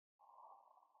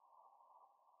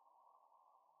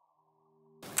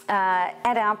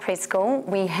At our preschool,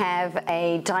 we have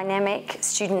a dynamic,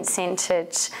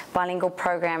 student-centred bilingual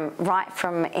program right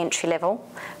from entry level,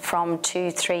 from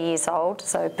 2 to 3 years old,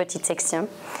 so petite section.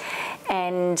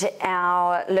 And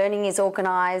our learning is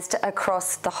organised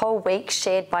across the whole week,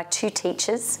 shared by 2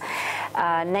 teachers,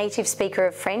 a native speaker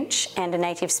of French and a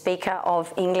native speaker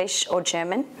of English or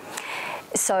German.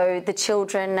 So the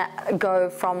children go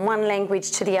from one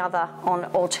language to the other on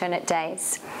alternate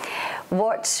days.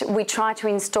 What we try to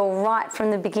install right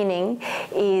from the beginning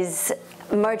is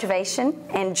motivation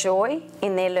and joy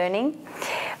in their learning.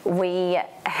 We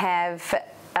have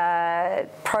a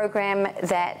program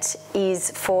that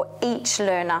is for each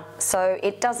learner, so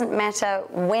it doesn't matter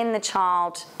when the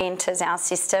child enters our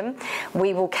system,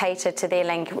 we will cater to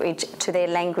their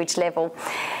language level.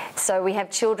 So we have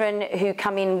children who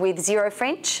come in with 0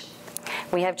 French,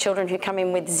 we have children who come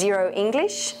in with 0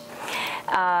 English,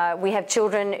 we have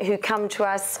children who come to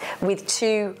us with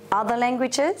 2 other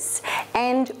languages,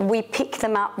 and we pick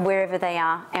them up wherever they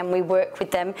are and we work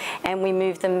with them and we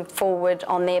move them forward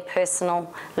on their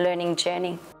personal learning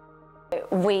journey.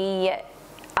 We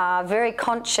are very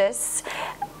conscious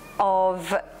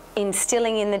of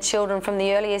instilling in the children from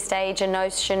the earliest age a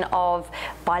notion of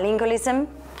bilingualism,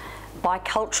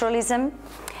 biculturalism,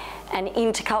 and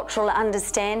intercultural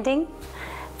understanding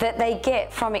that they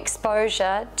get from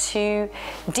exposure to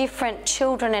different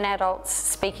children and adults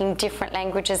speaking different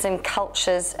languages and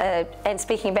cultures and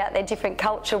speaking about their different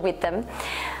culture with them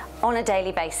on a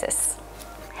daily basis.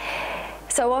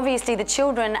 So obviously the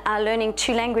children are learning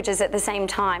 2 languages at the same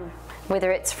time,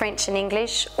 whether it's French and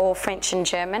English or French and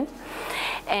German.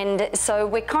 And so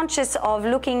we're conscious of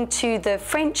looking to the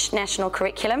French national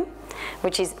curriculum,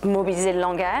 which is Mobiliser le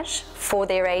Langage for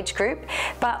their age group,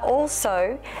 but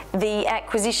also the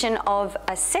acquisition of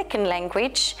a second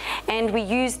language, and we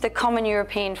use the Common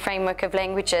European Framework of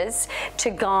Languages to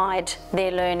guide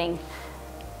their learning.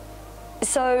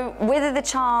 So whether the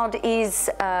child is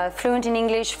fluent in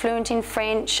English, fluent in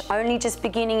French, only just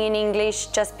beginning in English,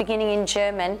 just beginning in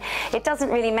German, it doesn't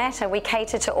really matter. We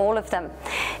cater to all of them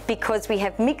because we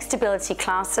have mixed ability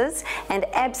classes, and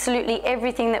absolutely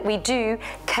everything that we do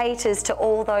caters to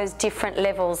all those different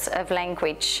levels of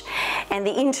language. And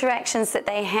the interactions that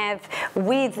they have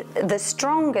with the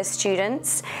stronger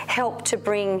students help to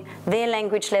bring their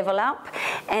language level up,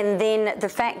 and then the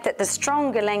fact that the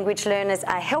stronger language learners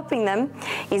are helping them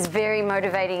is very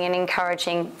motivating and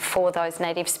encouraging for those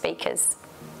native speakers.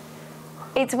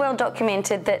 It's well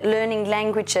documented that learning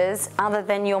languages other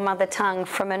than your mother tongue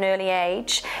from an early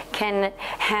age can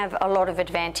have a lot of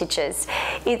advantages.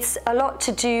 It's a lot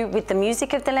to do with the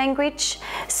music of the language,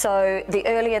 so the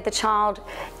earlier the child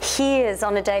hears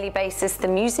on a daily basis the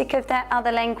music of that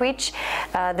other language,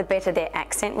 the better their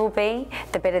accent will be,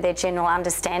 the better their general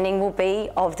understanding will be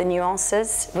of the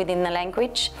nuances within the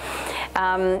language.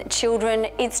 Children,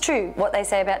 it's true what they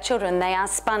say about children, they are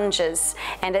sponges,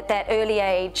 and at that early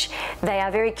age they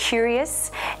are very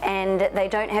curious and they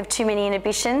don't have too many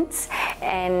inhibitions,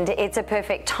 and it's a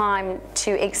perfect time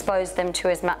to expose them to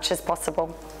as much as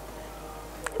possible.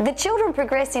 The children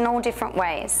progress in all different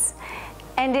ways,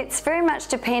 and it's very much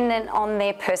dependent on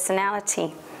their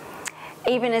personality.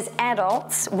 Even as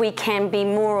adults, we can be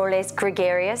more or less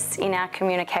gregarious in our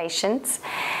communications,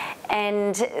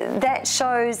 and that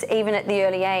shows even at the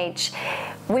early age.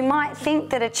 We might think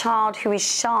that a child who is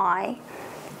shy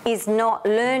is not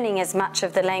learning as much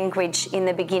of the language in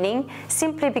the beginning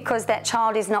simply because that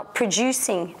child is not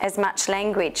producing as much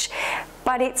language,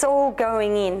 but it's all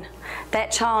going in.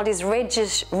 That child is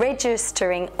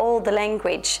registering all the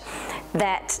language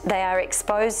that they are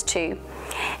exposed to,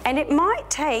 and it might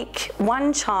take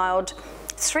one child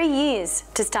 3 years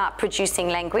to start producing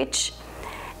language,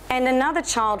 and another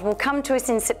child will come to us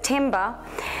in September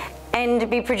and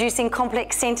be producing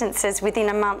complex sentences within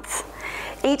a month.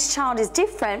 Each child is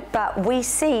different, but we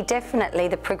see definitely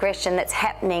the progression that's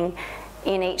happening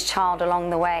in each child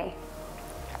along the way.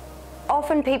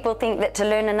 Often people think that to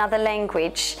learn another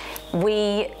language,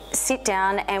 we sit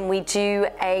down and we do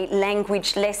a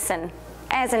language lesson,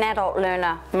 as an adult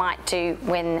learner might do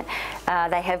when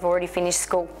they have already finished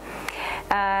school.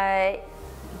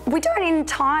 We don't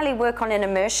entirely work on an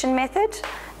immersion method.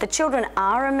 The children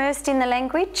are immersed in the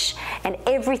language, and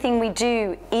everything we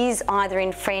do is either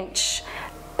in French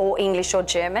or English or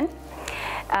German.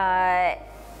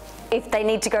 If they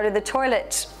need to go to the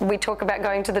toilet, we talk about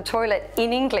going to the toilet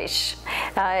in English.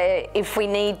 If we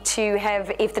need to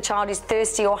have, if the child is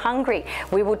thirsty or hungry,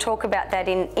 we will talk about that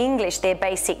in English, their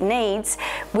basic needs.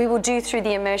 We will do through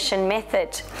the immersion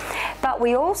method. But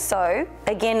we also,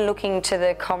 again looking to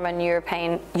the common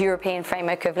European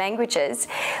framework of languages,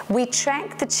 we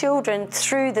track the children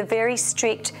through the very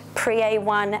strict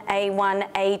pre-A1,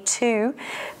 A1, A2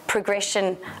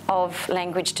 progression of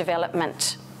language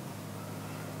development.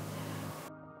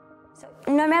 So,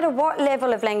 no matter what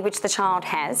level of language the child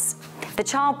has, the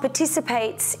child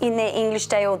participates in their English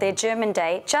day or their German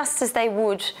day just as they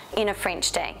would in a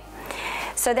French day.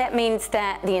 So that means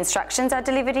that the instructions are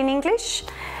delivered in English,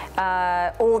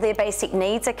 all their basic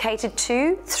needs are catered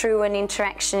to through an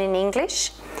interaction in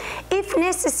English. If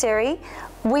necessary,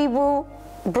 we will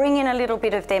bring in a little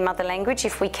bit of their mother language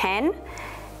if we can,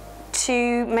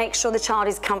 to make sure the child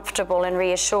is comfortable and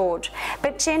reassured.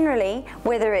 But generally,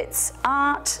 whether it's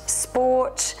art,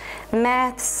 sport,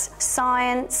 maths,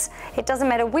 science, it doesn't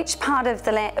matter which part of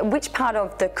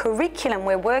the curriculum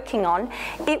we're working on,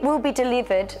 it will be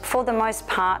delivered for the most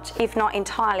part, if not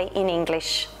entirely, in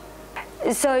English.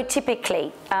 So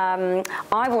typically,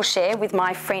 I will share with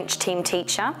my French team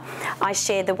teacher, I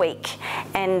share the week.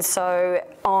 And so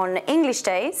on English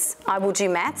days, I will do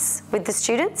maths with the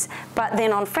students, but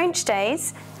then on French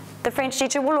days, the French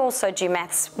teacher will also do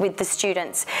maths with the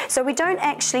students. So we don't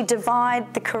actually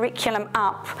divide the curriculum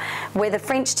up where the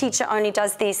French teacher only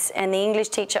does this and the English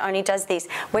teacher only does this.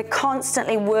 We're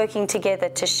constantly working together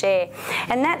to share.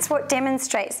 And that's what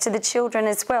demonstrates to the children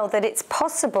as well that it's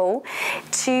possible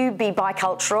to be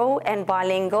bicultural and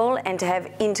bilingual and to have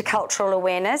intercultural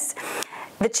awareness.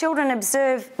 The children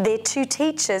observe their two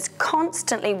teachers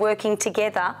constantly working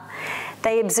together.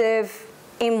 They observe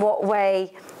in what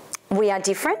way we are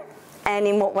different and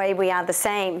in what way we are the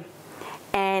same,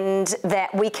 and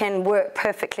that we can work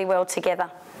perfectly well together.